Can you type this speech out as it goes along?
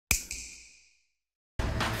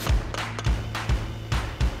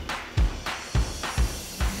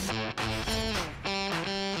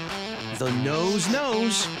the nose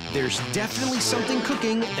knows. There's definitely something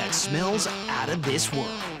cooking that smells out of this world.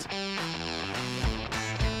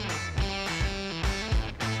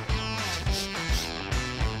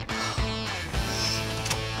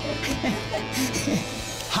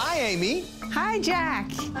 Hi, Amy. Hi,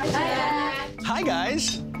 Jack. Hi, Jack. Hi,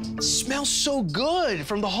 guys. Smells so good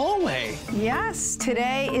from the hallway. Yes,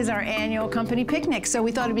 today is our annual company picnic, so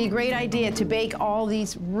we thought it'd be a great idea to bake all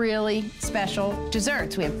these really special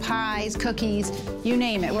desserts. We have pies, cookies, you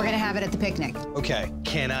name it. We're gonna have it at the picnic. Okay,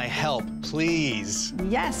 can I help, please?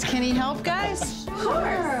 Yes, can you help, guys?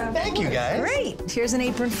 Sure. Thank you, guys. Great. Here's an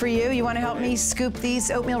apron for you. You wanna help me scoop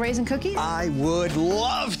these oatmeal raisin cookies? I would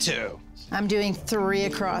love to. I'm doing 3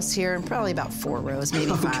 across here and probably about 4 rows,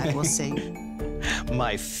 maybe 5, we'll see.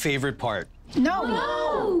 My favorite part. No.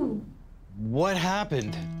 No. What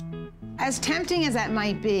happened? As tempting as that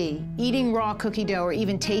might be, eating raw cookie dough or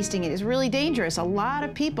even tasting it is really dangerous. A lot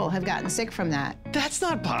of people have gotten sick from that. That's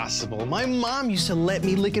not possible. My mom used to let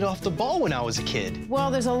me lick it off the ball when I was a kid. Well,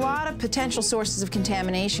 there's a lot of potential sources of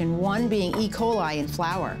contamination, one being E. coli in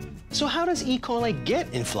flour. So how does E. coli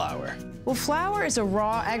get in flour? Well, flour is a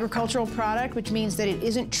raw agricultural product, which means that it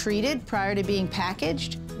isn't treated prior to being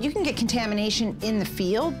packaged. You can get contamination in the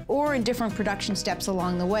field or in different production steps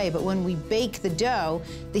along the way, but when we bake the dough,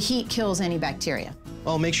 the heat kills any bacteria.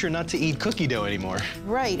 I'll make sure not to eat cookie dough anymore.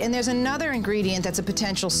 Right, and there's another ingredient that's a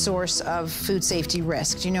potential source of food safety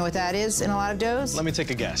risk. Do you know what that is in a lot of doughs? Let me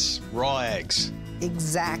take a guess. Raw eggs.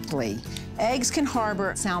 Exactly. Eggs can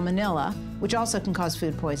harbor salmonella, which also can cause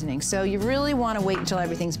food poisoning. So you really want to wait until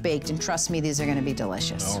everything's baked, and trust me, these are going to be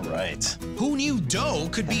delicious. All right. Who knew dough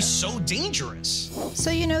could be so dangerous? So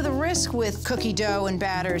you know, the risk with cookie dough and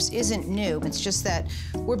batters isn't new. It's just that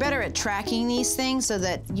we're better at tracking these things so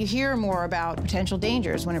that you hear more about potential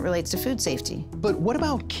dangers when it relates to food safety. But what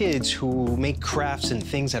about kids who make crafts and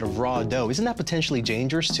things out of raw dough? Isn't that potentially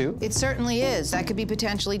dangerous too? It certainly is. That could be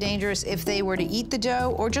potentially dangerous if they were to eat the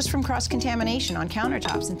dough or just from cross-contamination on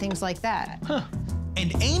countertops and things like that. Huh.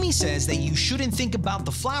 And Amy says that you shouldn't think about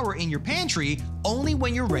the flour in your pantry only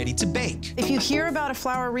when you're ready to bake. If you hear about a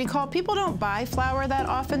flour recall, people don't buy flour that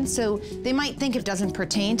often, so they might think it doesn't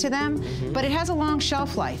pertain to them, but it has a long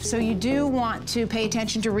shelf life, so you do want to pay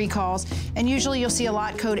attention to recalls, and usually you'll see a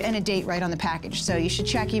lot code and a date right on the package, so you should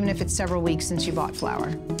check even if it's several weeks since you bought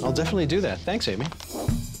flour. I'll definitely do that. Thanks, Amy.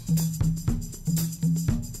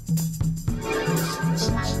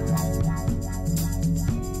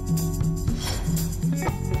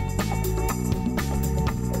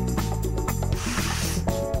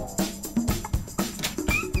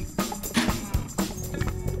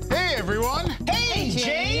 Everyone. Hey,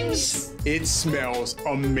 James! It smells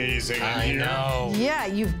amazing in I here. know. Yeah,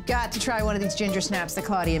 you've got to try one of these ginger snaps that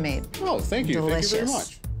Claudia made. Oh, thank you. Delicious. Thank you very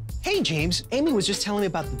much. Hey, James, Amy was just telling me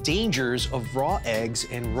about the dangers of raw eggs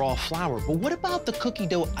and raw flour, but what about the cookie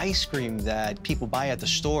dough ice cream that people buy at the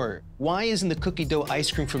store? Why isn't the cookie dough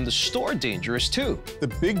ice cream from the store dangerous too? The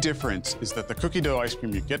big difference is that the cookie dough ice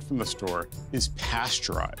cream you get from the store is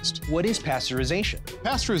pasteurized. What is pasteurization?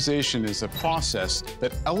 Pasteurization is a process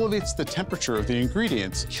that elevates the temperature of the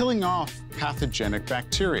ingredients, killing off pathogenic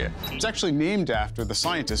bacteria. It's actually named after the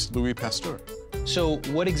scientist Louis Pasteur. So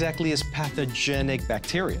what exactly is pathogenic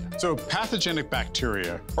bacteria? So pathogenic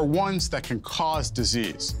bacteria are ones that can cause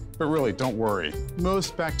disease. But really, don't worry.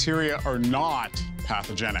 Most bacteria are not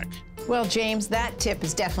pathogenic. Well, James, that tip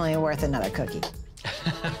is definitely worth another cookie.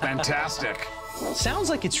 Fantastic. Sounds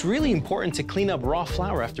like it's really important to clean up raw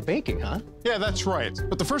flour after baking, huh? Yeah, that's right.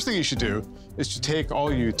 But the first thing you should do is to take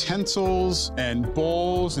all your utensils and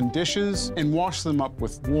bowls and dishes and wash them up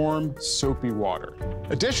with warm, soapy water.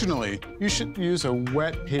 Additionally, you should use a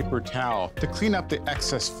wet paper towel to clean up the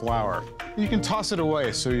excess flour. You can toss it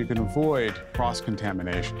away so you can avoid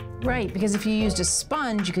cross-contamination. Right, because if you used a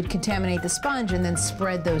sponge, you could contaminate the sponge and then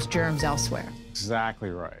spread those germs elsewhere. Exactly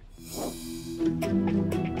right.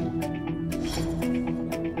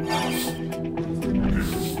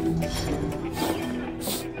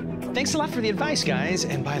 Thanks a lot for the advice, guys.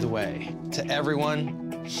 And by the way, to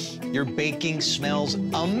everyone, your baking smells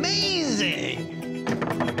amazing.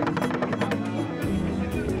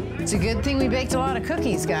 It's a good thing we baked a lot of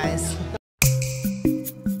cookies, guys.